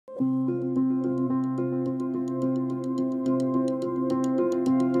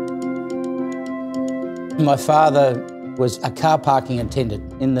My father was a car parking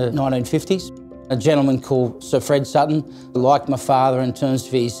attendant in the 1950s. A gentleman called Sir Fred Sutton liked my father in terms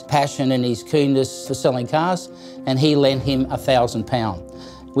of his passion and his keenness for selling cars, and he lent him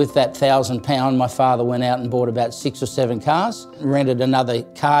 £1,000. With that £1,000, my father went out and bought about 6 or 7 cars, rented another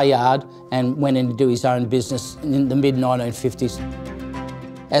car yard and went in to do his own business in the mid-1950s.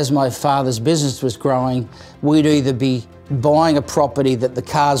 As my father's business was growing, we'd either be buying a property that the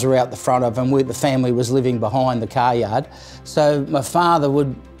cars were out the front of and the family was living behind the car yard. So my father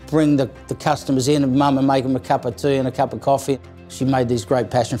would bring the customers in and Mum would make them a cup of tea and a cup of coffee. She made these great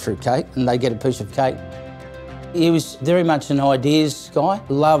passion fruit cake and they get a piece of cake. He was very much an ideas guy,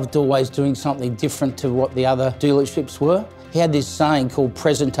 loved always doing something different to what the other dealerships were. He had this saying called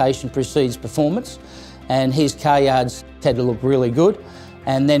presentation precedes performance, and his car yards had to look really good,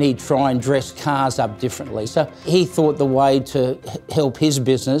 and then he'd try and dress cars up differently. So he thought the way to help his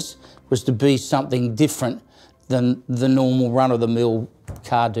business was to be something different than the normal run-of-the-mill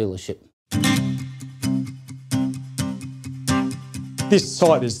car dealership. This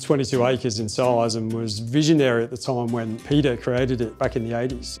site is 22 acres in size and was visionary at the time when Peter created it back in the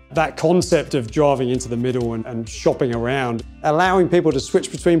 80s. That concept of driving into the middle and shopping around, allowing people to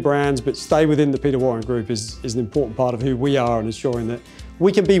switch between brands but stay within the Peter Warren Group is an important part of who we are and ensuring that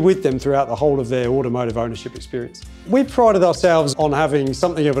we can be with them throughout the whole of their automotive ownership experience. We prided ourselves on having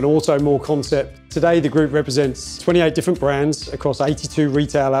something of an auto mall concept. Today the group represents 28 different brands across 82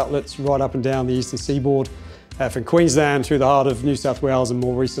 retail outlets right up and down the eastern seaboard. From Queensland through the heart of New South Wales and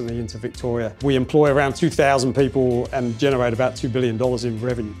more recently into Victoria. We employ around 2,000 people and generate about $2 billion in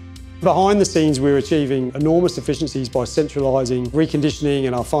revenue. Behind the scenes, we're achieving enormous efficiencies by centralising reconditioning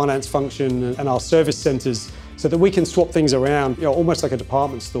and our finance function and our service centres so that we can swap things around, almost like a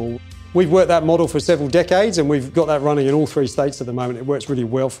department store. We've worked that model for several decades and we've got that running in all 3 states at the moment. It works really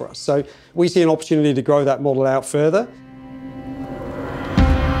well for us. So we see an opportunity to grow that model out further.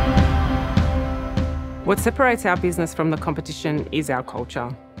 What separates our business from the competition is our culture.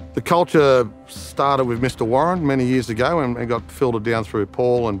 The culture started with Mr. Warren many years ago and got filtered down through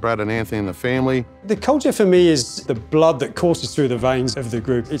Paul and Brad and Anthony and the family. The culture for me is the blood that courses through the veins of the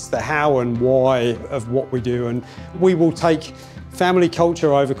group. It's the how and why of what we do, and we will take family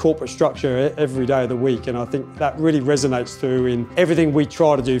culture over corporate structure every day of the week, and I think that really resonates through in everything we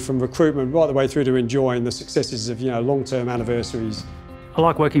try to do, from recruitment right the way through to enjoying the successes of long-term anniversaries. I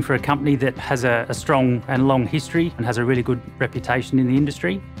like working for a company that has a strong and long history and has a really good reputation in the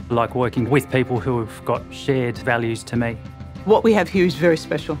industry. I like working with people who have got shared values to me. What we have here is very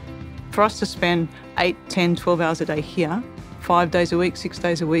special. For us to spend 8, 10, 12 hours a day here, 5 days a week, 6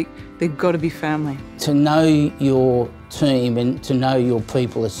 days a week, they've got to be family. To know your team and to know your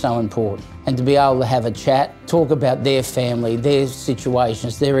people is so important. And to be able to have a chat, talk about their family, their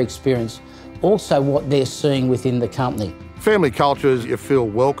situations, their experience, also what they're seeing within the company. Family culture is you feel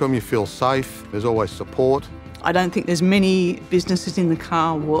welcome, you feel safe, there's always support. I don't think there's many businesses in the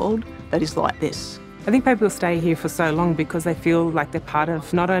car world that is like this. I think people stay here for so long because they feel like they're part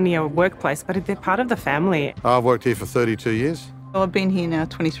of not only a workplace, but they're part of the family. I've worked here for 32 years. I've been here now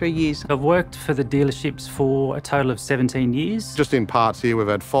 23 years. I've worked for the dealerships for a total of 17 years. Just in parts here, we've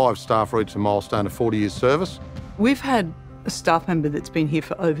had 5 staff reach a milestone of 40 years service. We've had a staff member that's been here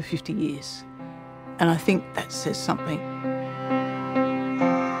for over 50 years, and I think that says something.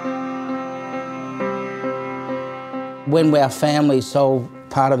 When our family sold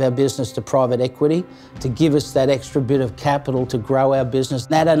part of our business to private equity to give us that extra bit of capital to grow our business,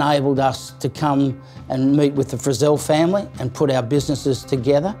 that enabled us to come and meet with the Frizzell family and put our businesses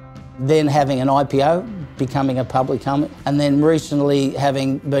together. Then having an IPO, becoming a public company, and then recently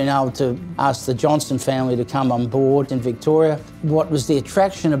having been able to ask the Johnson family to come on board in Victoria. What was the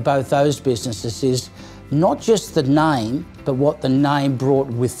attraction of both those businesses is not just the name, but what the name brought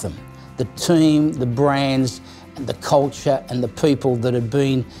with them. The team, the brands, and the culture and the people that had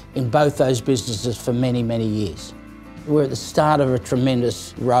been in both those businesses for many, many years. We're at the start of a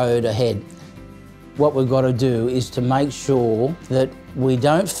tremendous road ahead. What we've got to do is to make sure that we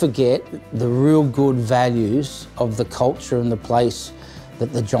don't forget the real good values of the culture and the place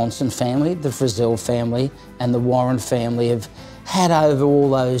that the Johnson family, the Frizzell family and the Warren family have had over all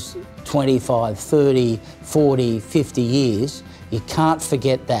those 25, 30, 40, 50 years. You can't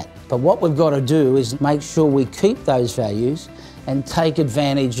forget that. But what we've got to do is make sure we keep those values and take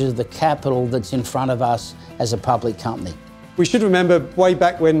advantage of the capital that's in front of us as a public company. We should remember way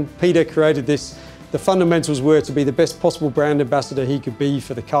back when Peter created this, the fundamentals were to be the best possible brand ambassador he could be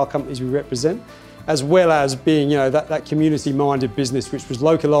for the car companies we represent. as well as being, that community-minded business which was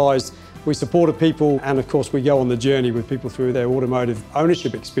localised. We supported people, and of course we go on the journey with people through their automotive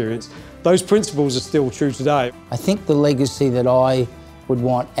ownership experience. Those principles are still true today. I think the legacy that I would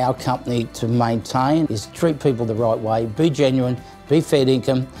want our company to maintain is treat people the right way, be genuine, be fair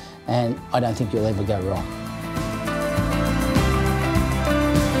income, and I don't think you'll ever go wrong.